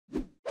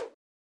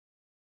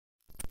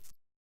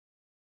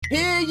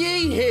Hear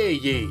ye, hear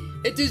ye.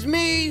 It is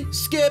me,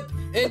 Skip,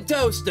 and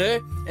Toaster,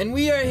 and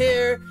we are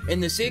here in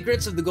the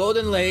secrets of the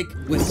Golden Lake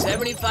with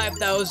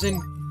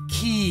 75,000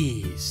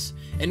 keys.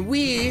 And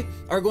we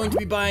are going to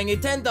be buying a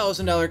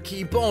 $10,000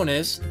 key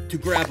bonus to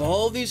grab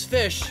all these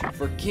fish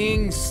for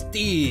King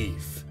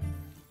Steve.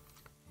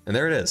 And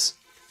there it is.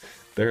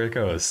 There it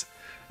goes.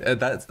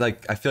 That's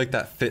like, I feel like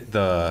that fit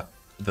the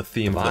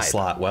theme of the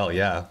slot well.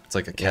 Yeah, it's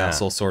like a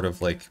castle sort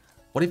of like.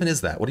 What even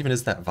is that? What even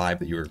is that vibe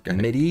that you were going?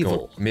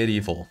 Medieval.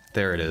 Medieval.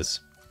 There it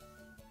is.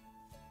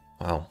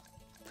 Wow.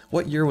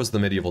 What year was the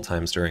medieval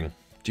times during?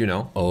 Do you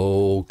know?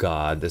 Oh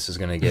God, this is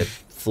gonna get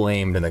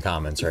flamed in the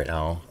comments right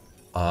now.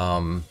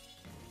 I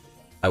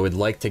would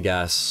like to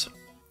guess.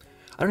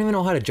 I don't even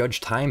know how to judge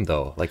time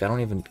though. Like I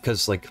don't even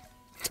because like.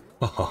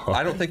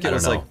 I don't think it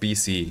was like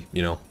BC.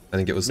 You know, I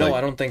think it was. No, like,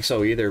 I don't think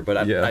so either. But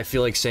I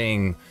feel like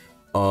saying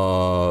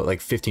like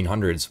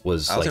 1500s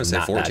was like gonna say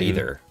not 14. that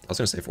either. I was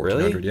gonna say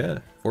 1400. Really? Yeah,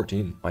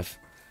 14.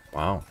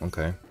 Wow.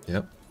 Okay.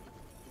 Yep.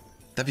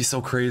 That'd be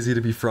so crazy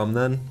to be from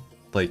then.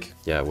 Like.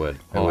 Yeah, it would.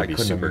 Oh, I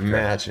couldn't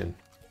imagine.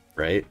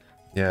 Right?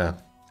 Yeah.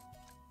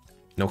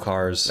 No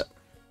cars.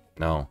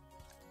 No.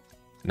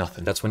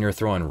 Nothing. That's when you're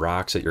throwing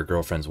rocks at your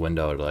girlfriend's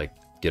window to like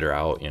get her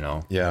out, you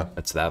know? Yeah.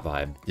 That's that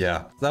vibe.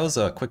 Yeah. That was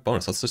a quick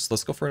bonus.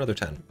 Let's go for another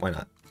 10. Why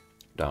not?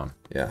 Down.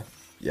 Yeah.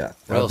 Yeah.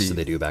 What else did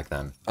they do back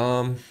then?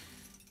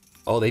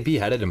 Oh, they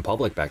beheaded in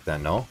public back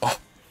then, no? Oh,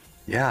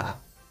 yeah.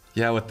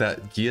 Yeah, with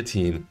that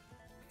guillotine.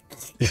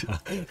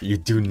 You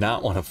do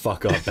not want to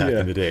fuck up back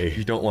in the day.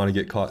 You don't want to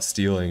get caught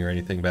stealing or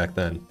anything back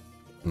then.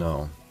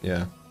 No.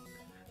 Yeah.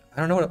 I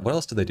don't know what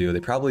else did they do. They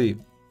probably,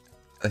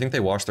 I think they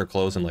washed their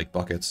clothes in like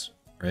buckets,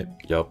 right?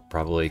 Yep,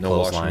 probably no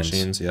washing clotheslines.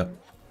 machines. Yep.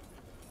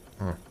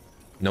 Huh.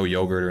 No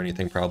yogurt or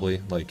anything,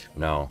 probably. Like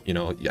no. You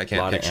know, I can't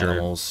a lot picture. Of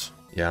animals.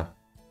 Yeah.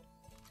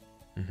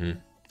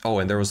 Oh,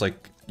 and there was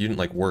like you didn't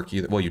like work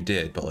either. Well, you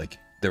did, but like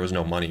there was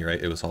no money,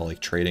 right? It was all like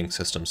trading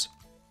systems.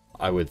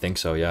 I would think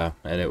so, yeah.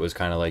 And it was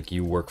kind of like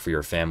you work for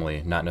your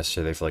family, not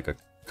necessarily for like a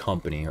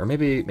company, or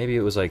maybe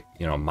it was like,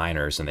 you know,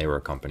 miners and they were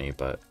a company,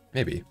 but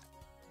maybe.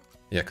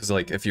 Yeah, because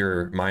like if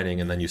you're mining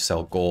and then you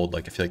sell gold,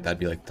 like I feel like that'd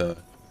be like the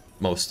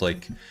most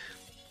like,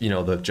 you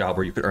know, the job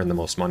where you could earn the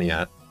most money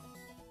at.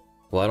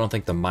 Well, I don't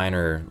think the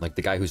miner, like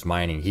the guy who's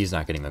mining, he's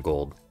not getting the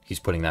gold. He's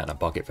putting that in a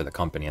bucket for the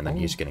company, and then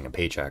he's getting a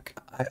paycheck.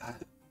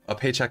 A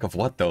paycheck of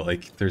what though?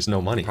 Like there's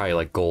no money. Probably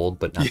like gold,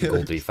 but not the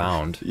gold to be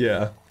found.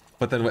 Yeah.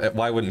 But then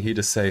why wouldn't he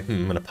just say,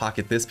 I'm going to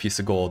pocket this piece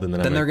of gold and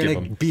then I'm they're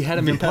going to behead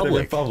him in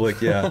public.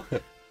 Yeah.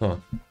 Huh.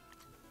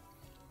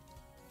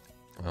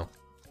 Wow.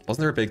 Wasn't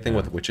there a big thing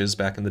with witches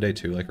back in the day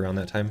too, like around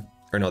that time?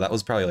 Or no, that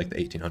was probably like the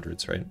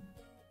 1800s, right?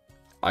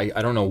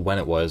 I don't know when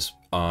it was,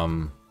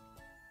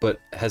 but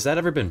has that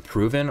ever been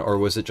proven, or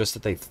was it just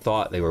that they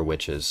thought they were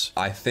witches?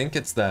 I think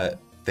it's that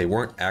they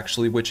weren't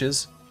actually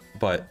witches,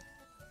 but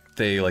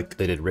they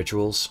did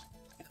rituals?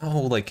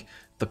 Oh, like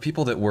the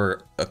people that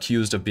were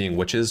accused of being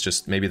witches,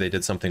 just maybe they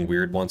did something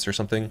weird once or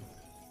something.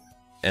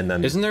 And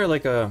then isn't there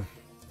like I'm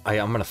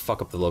gonna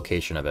fuck up the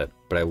location of it,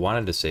 but I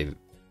wanted to say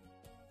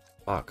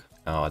fuck.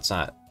 No, it's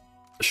not.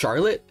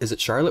 Charlotte? Is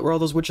it Charlotte where all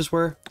those witches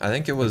were? I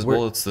think it was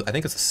I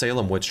think it's the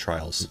Salem witch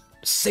trials.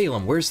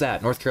 Salem, where's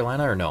that? North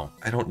Carolina or no?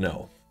 I don't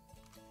know.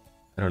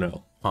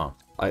 Huh.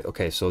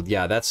 Okay, so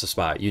yeah, that's the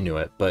spot. You knew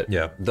it, but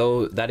yeah.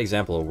 Though that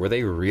example, were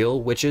they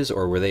real witches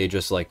or were they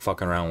just like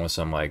fucking around with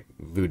some like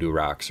voodoo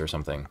rocks or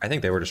something? I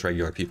think they were just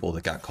regular people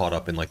that got caught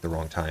up in like the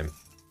wrong time.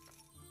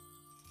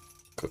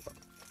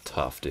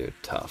 Tough, dude.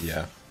 Tough.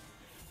 Yeah.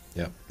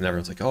 Yeah. And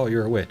everyone's like, "Oh,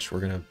 you're a witch. We're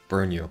gonna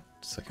burn you."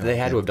 It's like, they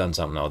had to have done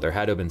something though. There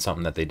had to have been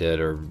something that they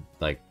did, or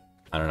like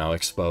I don't know,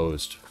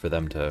 exposed for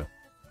them to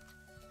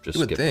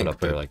just get put up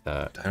there like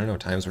that. I don't know.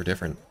 Times were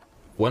different.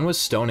 When was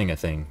stoning a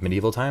thing?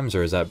 Medieval times,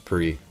 or is that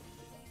pre?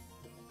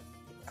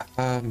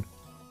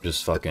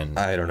 Just fucking.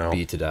 I don't know.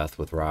 Beat to death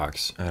with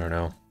rocks. I don't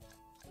know.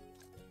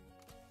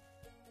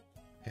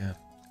 Yeah,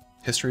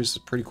 history's a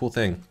pretty cool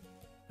thing.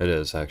 It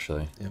is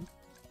actually. Yep.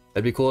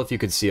 It'd be cool if you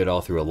could see it all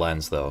through a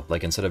lens, though.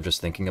 Like instead of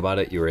just thinking about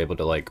it, you were able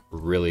to like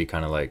really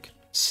kind of like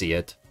see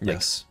it.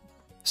 Yes.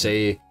 Like,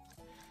 say,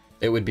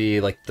 it would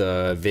be like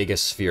the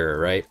Vegas sphere,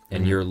 right?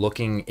 And you're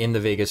looking in the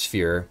Vegas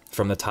sphere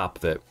from the top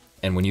of it,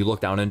 and when you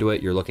look down into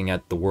it, you're looking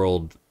at the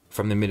world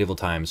from the medieval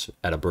times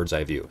at a bird's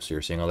eye view. So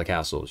you're seeing all the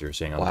castles, you're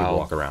seeing all the people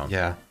walk around.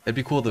 Yeah, it'd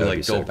be cool to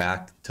like go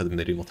back to the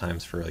medieval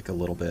times for like a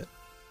little bit,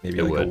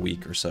 maybe like a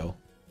week or so.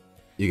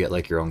 You get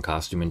like your own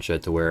costume and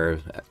shit to wear,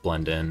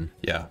 blend in.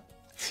 Yeah,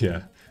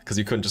 yeah, because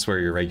you couldn't just wear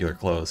your regular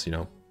clothes, you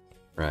know.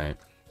 Right.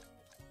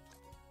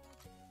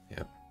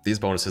 Yeah, these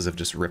bonuses have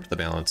just ripped the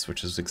balance,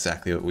 which is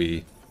exactly what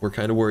we were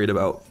kind of worried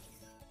about.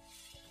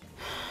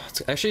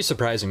 It's actually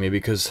surprising me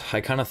because I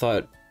kind of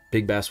thought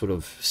Big Bass would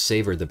have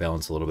savored the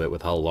balance a little bit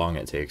with how long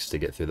it takes to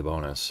get through the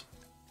bonus.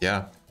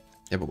 Yeah.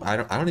 Yeah, but I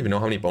don't even know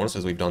how many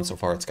bonuses we've done so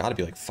far. It's got to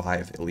be like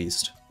 5 at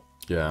least.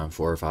 Yeah,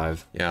 4 or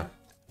 5. Yeah.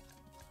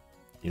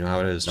 You know how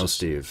it is. No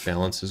Steve.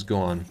 Balance is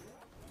gone.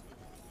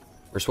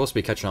 We're supposed to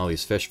be catching all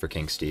these fish for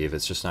King Steve.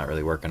 It's just not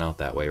really working out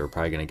that way. We're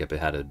probably going to get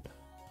beheaded.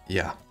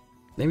 Yeah.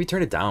 Maybe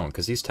turn it down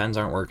because these 10s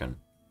aren't working.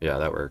 Yeah,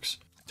 that works.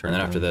 And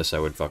then after this, I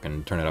would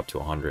fucking turn it up to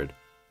 100.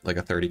 Like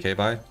a 30k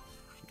buy?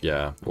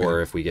 Yeah. Okay.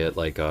 Or if we get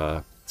like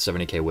a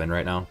 70k win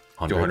right now.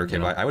 100, do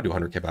 100k buy. I would do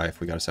 100k buy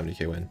if we got a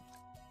 70k win.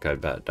 Got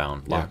it bet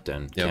down, locked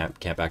in. Yep.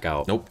 Can't back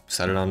out. Nope.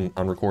 Set it on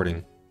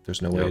recording.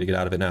 There's no way to get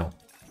out of it now.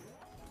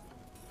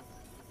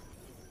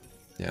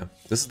 Yeah.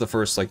 This is the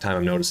first like time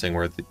I'm noticing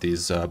where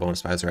these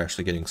bonus buys are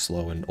actually getting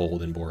slow and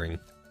old and boring.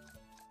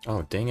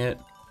 Oh, dang it.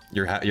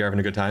 You're having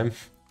a good time?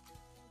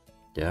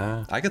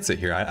 Yeah. I could sit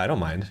here. I don't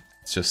mind.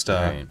 It's just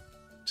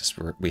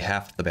we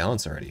halved the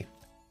balance already.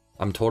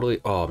 I'm totally,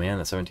 oh man,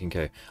 that's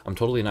 17k. I'm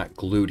totally not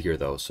glued here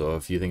though, so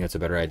if you think it's a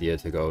better idea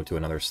to go to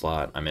another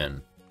slot, I'm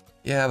in.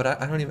 Yeah, but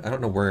I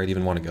don't know where I'd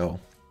even want to go.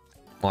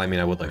 Well, I mean,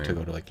 I would like to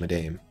go to like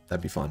Madame.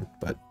 That'd be fun,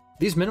 but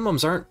these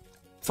minimums aren't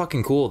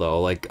fucking cool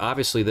though. Like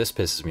obviously this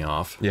pisses me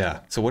off. Yeah.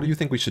 So what do you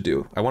think we should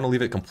do? I want to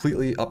leave it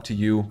completely up to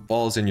you.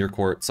 Ball's in your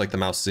court. It's like the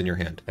mouse is in your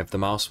hand. If the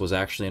mouse was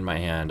actually in my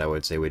hand, I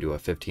would say we do a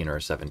 15 or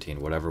a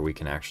 17, whatever we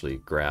can actually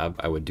grab.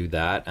 I would do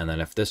that, and then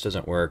if this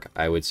doesn't work,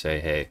 I would say,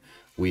 hey,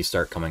 we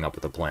start coming up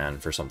with a plan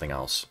for something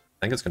else.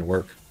 I think it's gonna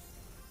work.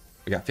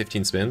 We got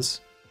 15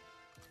 spins.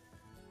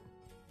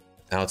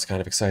 Now it's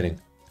kind of exciting.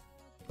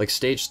 Like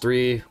stage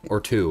 3 or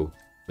 2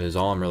 is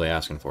all I'm really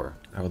asking for.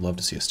 I would love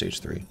to see a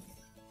stage 3.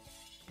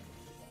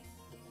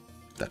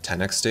 That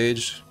 10x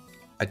stage,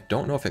 I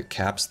don't know if it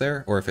caps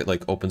there or if it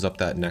like opens up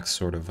that next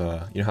sort of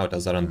you know how it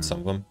does that on some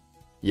of them?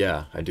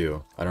 Yeah, I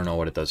do. I don't know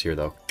what it does here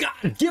though.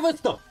 God, give us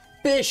the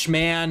fish,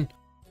 man.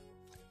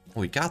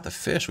 Well, we got the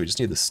fish, we just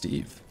need the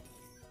Steve.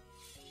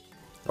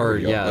 Or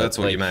yeah, that's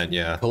what you meant,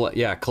 yeah.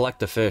 Collect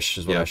the fish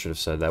is what I should have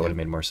said. That would have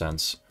made more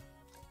sense.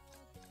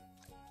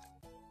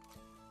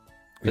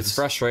 It's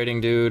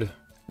frustrating, dude.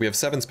 We have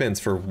 7 spins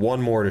for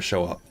one more to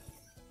show up.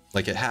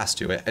 Like it has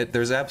to.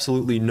 There's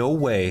absolutely no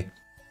way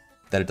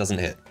that it doesn't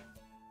hit.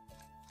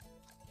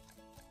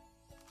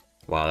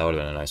 Wow, that would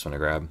have been a nice one to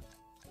grab.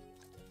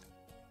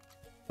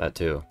 That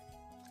too.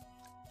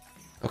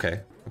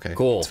 Okay.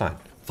 Cool. It's fine.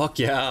 Fuck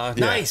yeah.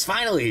 Nice,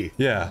 finally.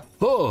 Yeah.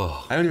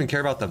 Oh. I don't even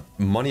care about the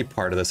money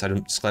part of this.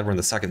 I'm just glad we're in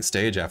the second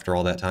stage after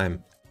all that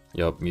time.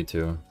 Yep, me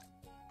too.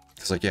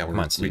 It's like, yeah, Come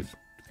on, Steve.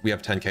 We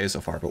have 10k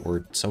so far, but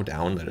we're so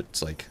down that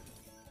it's like,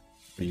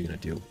 what are you gonna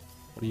do?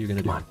 What are you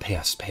gonna do? Come on, pay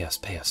us.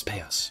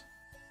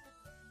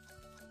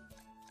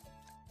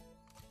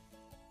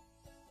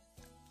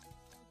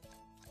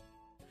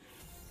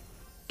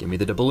 Give me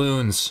the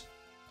doubloons.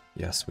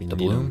 Yes, we need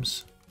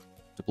doubloons.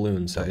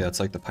 Doubloons. Yeah, it's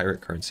like the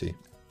pirate currency.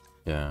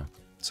 Yeah.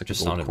 It's like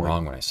just sounded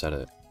wrong when I said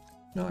it.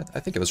 No,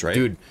 I think it was right.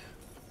 Dude.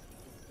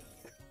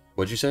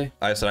 What'd you say?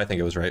 I said I think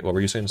it was right. What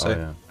were you saying to say? Oh,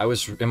 yeah. I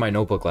was in my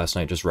notebook last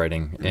night just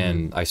writing,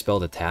 and I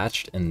spelled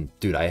attached, and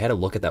dude, I had to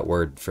look at that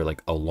word for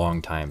like a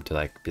long time to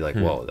like be like,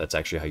 whoa, that's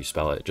actually how you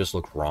spell it. It just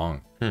looked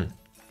wrong.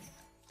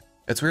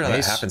 It's weird how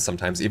that happens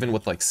sometimes, even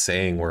with like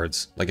saying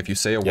words. Like if you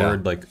say a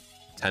word like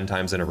 10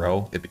 times in a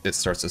row, it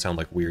starts to sound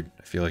like weird,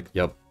 I feel like.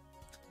 Yep.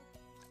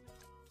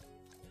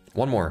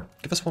 One more.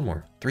 Give us one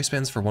more. 3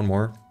 spins for one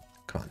more.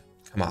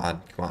 Come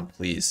on,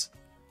 please.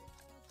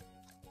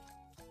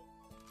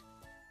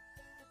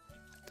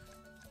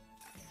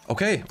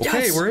 Okay,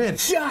 we're in.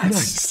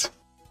 Yes!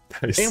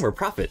 Nice. And we're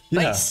profit.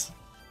 Yeah. Nice.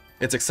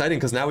 It's exciting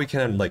because now we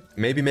can like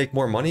maybe make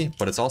more money,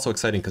 but it's also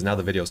exciting because now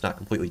the video is not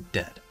completely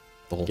dead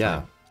the whole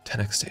time.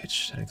 10x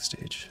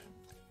stage.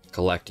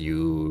 Collect,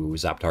 you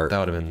Zaptart. That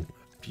would have been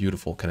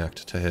beautiful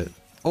connect to hit.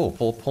 Oh,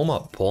 pull him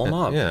up. Pull him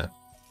up. Yeah.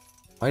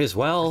 Might as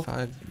well.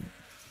 5.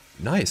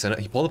 Nice, and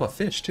he pulled up a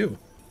fish too.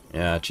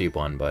 Yeah, cheap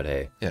one, but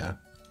hey. Yeah.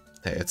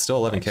 Hey, it's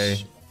still 11k.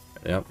 Nice.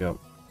 Yep.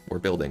 We're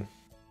building.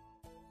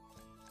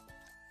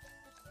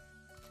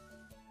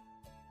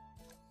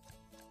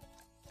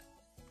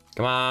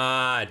 Come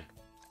on.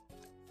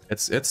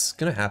 It's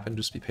gonna happen.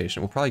 Just be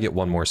patient. We'll probably get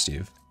one more,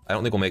 Steve. I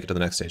don't think we'll make it to the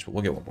next stage, but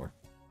we'll get one more.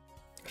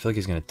 I feel like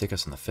he's gonna dick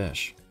us in the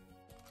fish.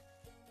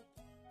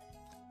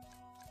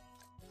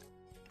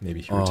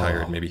 Maybe he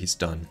retired. Maybe he's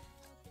done.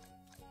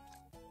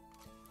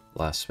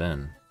 Last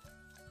spin.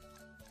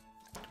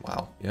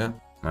 Wow. Yeah.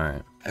 All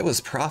right. It was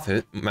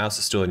profit. Mouse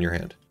is still in your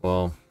hand.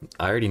 Well,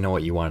 I already know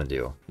what you want to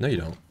do. No, you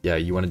don't. Yeah,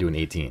 you want to do an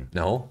 18.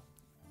 No.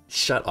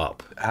 Shut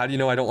up. How do you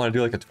know I don't want to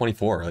do like a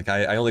 24? Like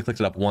I only clicked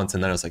it up once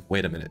and then I was like,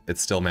 wait a minute,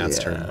 it's still Matt's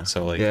turn.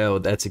 So like, yeah, well,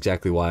 that's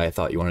exactly why I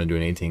thought you wanted to do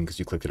an 18 because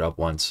you clicked it up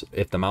once.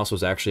 If the mouse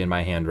was actually in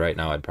my hand right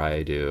now, I'd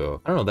probably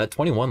do, I don't know, that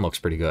 21 looks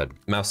pretty good.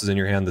 Mouse is in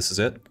your hand. This is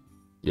it.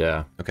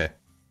 Yeah. Okay.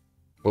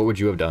 What would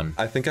you have done?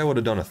 I think I would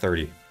have done a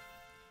 30.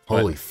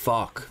 Holy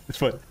fuck.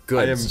 But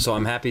good. So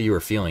I'm happy you were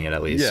feeling it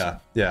at least.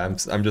 Yeah.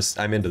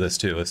 I'm into this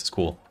too. This is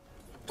cool.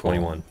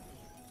 21.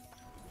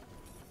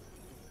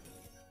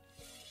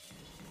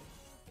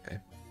 Okay.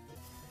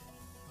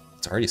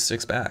 It's already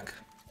 6 back.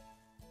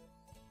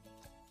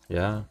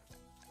 Yeah.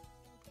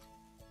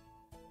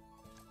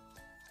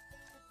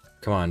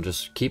 Come on,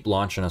 just keep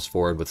launching us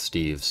forward with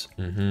Steve's.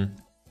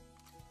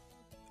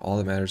 All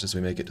that matters is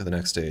we make it to the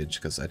next stage,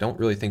 because I don't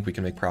really think we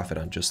can make profit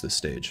on just this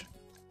stage.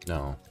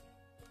 No.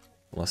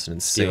 Unless an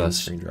insane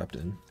screen dropped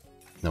in.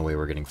 No way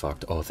we're getting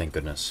fucked. Oh, thank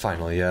goodness.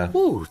 Finally, yeah.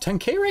 Ooh,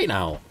 10k right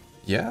now.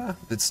 Yeah,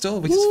 it's still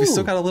we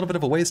still got a little bit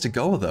of a ways to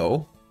go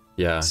though.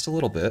 Yeah. Just a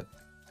little bit.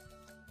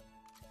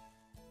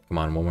 Come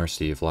on, one more,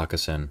 Steve. Lock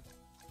us in.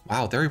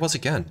 Wow, there he was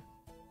again.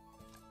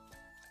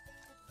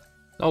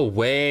 No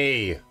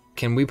way.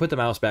 Can we put the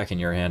mouse back in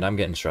your hand? I'm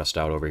getting stressed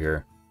out over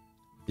here.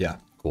 Yeah.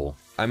 Cool.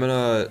 I'm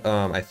gonna,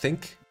 I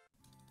think...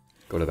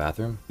 Go to the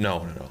bathroom?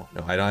 No,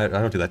 I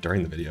don't do that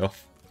during the video.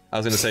 I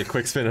was gonna say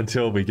quick spin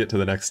until we get to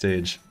the next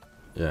stage.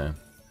 Yeah.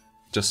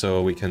 Just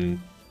so we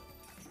can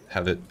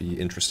have it be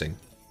interesting.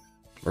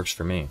 Works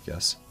for me.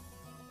 Yes.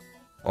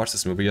 I watched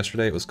this movie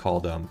yesterday. It was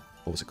called, what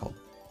was it called?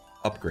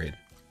 Upgrade.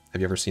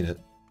 Have you ever seen it?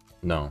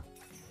 No.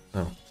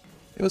 Oh.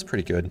 It was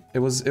pretty good. It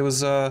was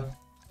a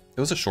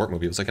short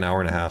movie. It was like an hour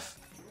and a half.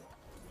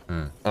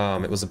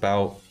 It was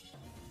about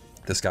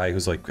this guy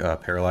who's like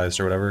paralyzed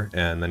or whatever,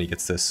 and then he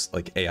gets this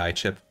like AI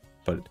chip,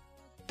 but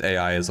the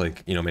AI is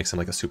like, you know, makes him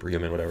like a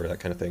superhuman, whatever, that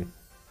kind of thing.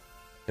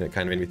 And it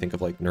kind of made me think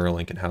of like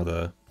Neuralink and how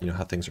the, you know,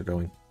 how things are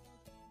going.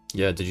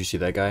 Yeah, did you see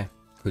that guy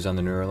who's on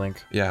the Neuralink?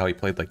 Yeah, how he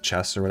played like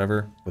chess or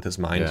whatever with his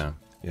mind. Yeah.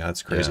 Yeah,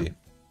 that's crazy. Yeah.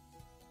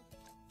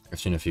 I've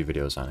seen a few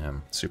videos on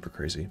him. Super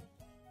crazy.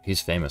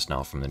 He's famous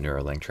now from the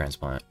Neuralink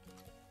transplant.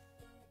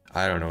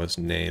 I don't know his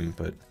name,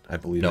 but I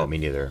believe No, it. me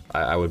neither.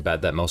 I would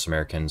bet that most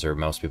Americans or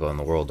most people in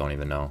the world don't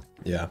even know.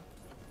 Yeah.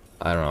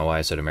 I don't know why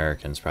I said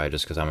Americans, probably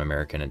just because I'm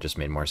American. It just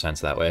made more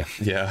sense that way.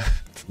 Yeah.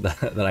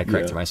 Then I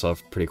corrected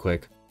myself pretty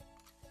quick.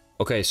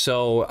 Okay,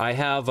 so I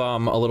have a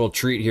little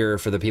treat here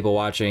for the people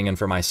watching and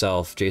for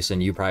myself. Jason,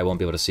 you probably won't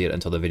be able to see it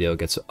until the video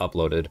gets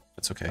uploaded.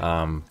 That's okay.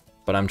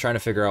 But I'm trying to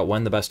figure out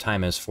when the best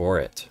time is for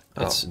it.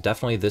 It's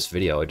definitely this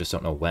video. I just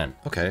don't know when.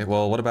 Okay,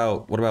 well, what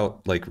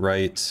about like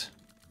right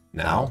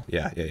now?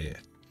 Yeah. Here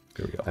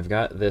we go. I've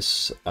got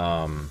this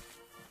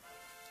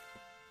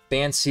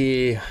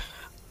fancy,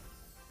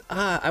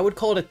 I would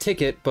call it a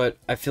ticket, but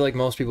I feel like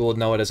most people would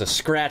know it as a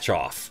scratch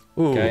off.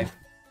 Ooh, okay.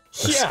 A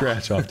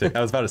scratch off ticket.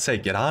 I was about to say,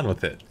 get on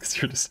with it,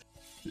 because you're just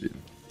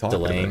talking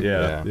Delaying.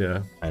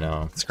 Yeah. I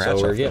know. Scratch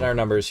so we're off, getting though. our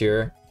numbers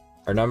here.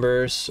 Our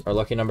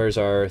lucky numbers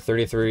are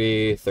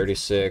 33,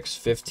 36,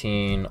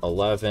 15,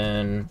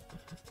 11,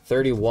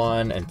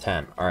 31, and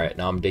 10. All right,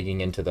 now I'm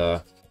digging into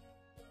the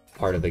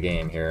part of the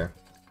game here.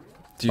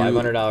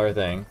 $500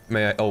 thing.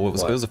 May I? Oh, it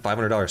was a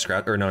 $500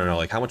 scratch, or no.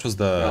 Like, how much was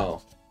the?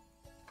 Oh.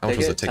 How much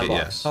was the ticket?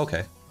 Yeah. $10.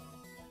 Okay.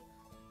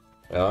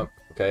 Yeah.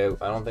 Okay.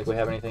 I don't think we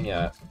have anything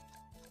yet.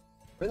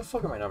 Where the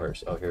fuck are my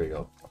numbers? Oh, here we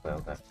go.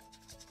 Okay.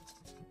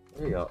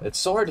 There you go. It's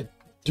so hard to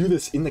do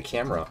this in the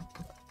camera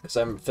because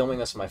I'm filming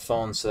this on my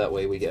phone, so that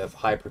way we get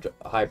high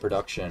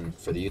production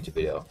for the YouTube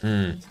video.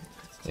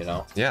 You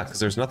know. Yeah, because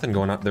there's nothing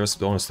going on. There's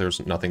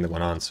nothing that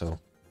went on. So.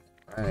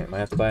 All right, might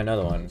have to buy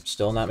another one.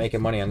 Still not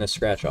making money on this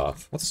scratch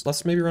off.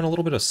 Let's maybe run a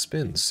little bit of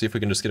spins. See if we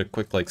can just get a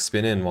quick like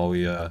spin in while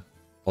we while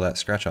that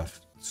scratch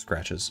off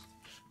scratches.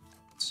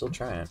 Still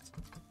trying.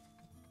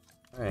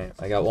 All right,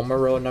 I got one more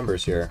row of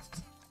numbers here.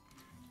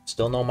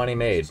 Still no money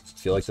made.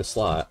 Feel like the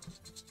slot.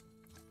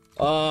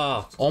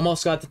 Ah,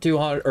 almost got the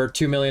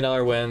 $2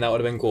 million win. That would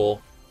have been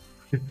cool.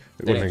 It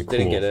would have been cool.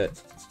 Didn't get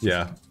it.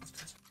 Yeah.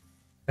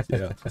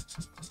 Yeah.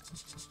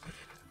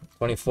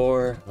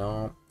 24.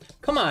 No.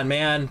 Come on,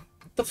 man.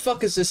 What the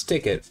fuck is this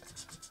ticket?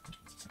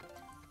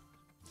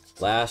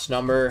 Last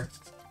number.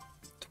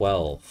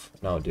 12.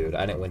 No, dude.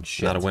 I didn't win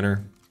shit. Not a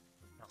winner.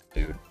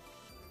 Dude.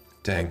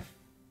 Dang.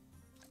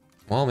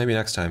 Well, maybe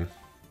next time.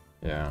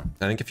 Yeah.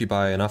 I think if you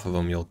buy enough of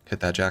them, you'll hit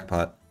that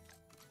jackpot.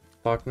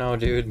 Fuck no,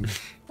 dude.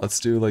 Let's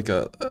do like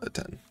a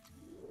 10.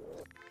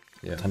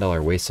 Yeah.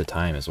 $10 waste of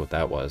time is what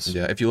that was.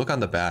 Yeah, if you look on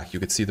the back, you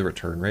could see the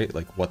return rate,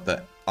 like what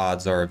the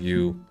odds are of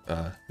you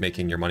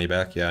making your money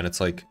back. Yeah, and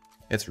it's like,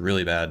 it's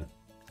really bad.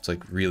 It's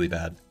like really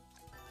bad.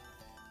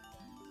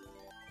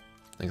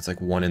 I think it's like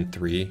 1 in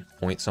 3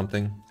 point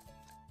something.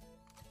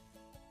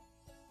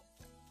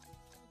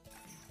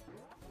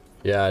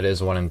 Yeah, it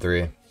is 1 in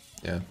 3.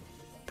 Yeah,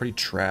 pretty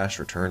trash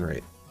return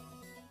rate.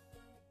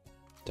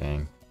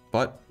 Dang.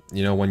 But,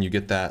 you know, when you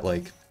get that,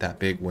 like, that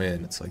big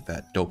win, it's like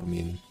that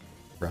dopamine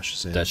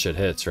rushes in. That shit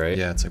hits, right?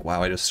 Yeah, it's like,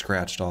 wow, I just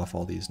scratched off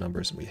all these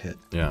numbers and we hit.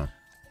 Yeah.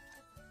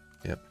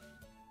 Yep.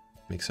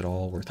 Makes it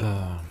all worth it.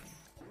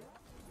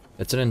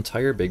 It's an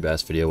entire Big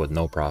Bass video with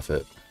no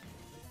profit.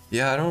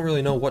 Yeah, I don't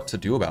really know what to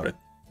do about it.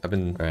 I've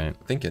been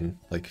thinking,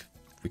 like,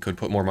 we could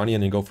put more money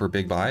in and go for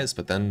big buys,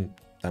 but then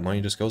that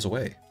money just goes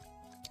away.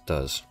 It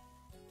does.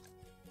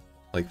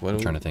 Like, what? I'm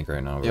trying to think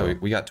right now. Yeah,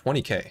 we got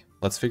 20K.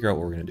 Let's figure out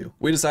what we're gonna do.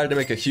 We decided to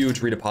make a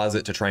huge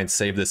redeposit to try and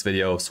save this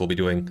video, so we'll be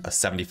doing a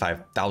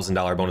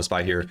 $75,000 bonus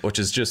buy here, which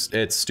is just,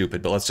 it's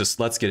stupid, but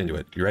let's get into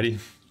it. You ready?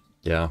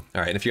 Yeah. All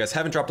right, and if you guys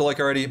haven't dropped a like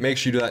already, make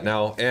sure you do that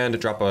now, and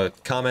drop a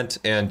comment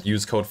and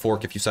use code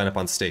FORK if you sign up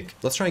on Stake.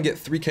 Let's try and get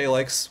 3K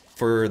likes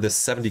for this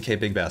 70K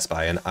Big Bass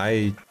buy, and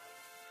I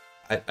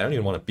don't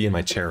even want to be in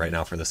my chair right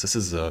now for this. This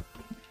is a...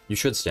 You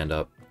should stand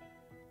up.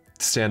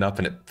 Stand up,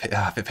 and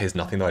if it pays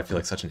nothing though, I'd feel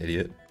like such an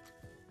idiot.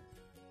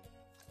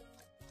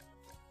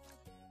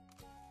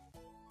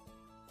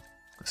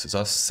 This is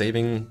us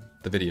saving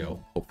the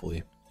video,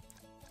 hopefully.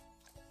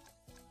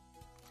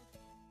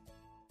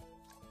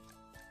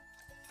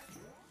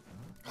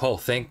 Oh,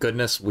 thank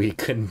goodness we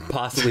couldn't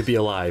possibly be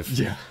alive.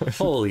 Yeah.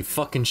 Holy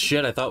fucking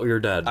shit, I thought we were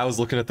dead. I was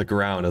looking at the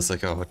ground. I was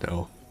like, oh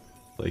no.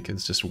 Like,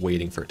 it's just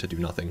waiting for it to do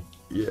nothing.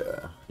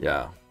 Yeah.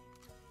 Yeah.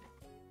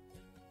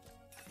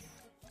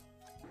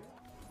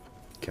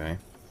 Okay.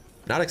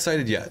 Not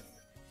excited yet.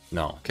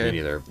 No, Okay. me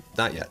neither.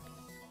 Not yet.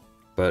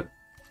 But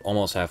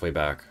almost halfway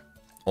back.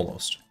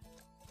 Almost.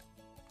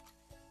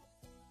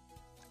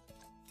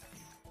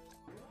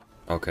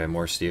 Okay,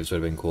 more Steves would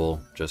have been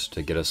cool, just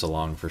to get us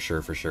along for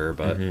sure,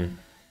 but...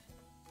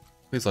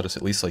 Please let us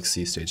at least, like,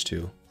 see stage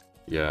 2.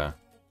 Yeah.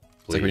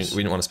 It's like we Please.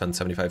 didn't want to spend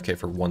 75k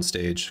for one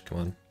stage. Come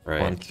on. Right.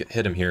 Come on,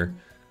 hit him here.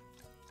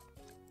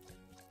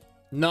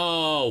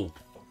 No!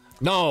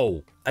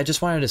 No! I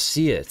just wanted to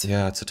see it.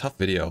 Yeah, it's a tough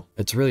video.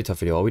 It's a really tough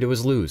video. All we did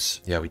was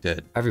lose. Yeah, we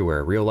did.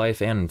 Everywhere. Real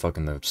life and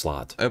fucking the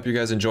slot. I hope you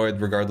guys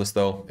enjoyed regardless,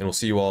 though, and we'll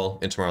see you all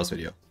in tomorrow's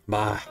video.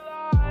 Bye.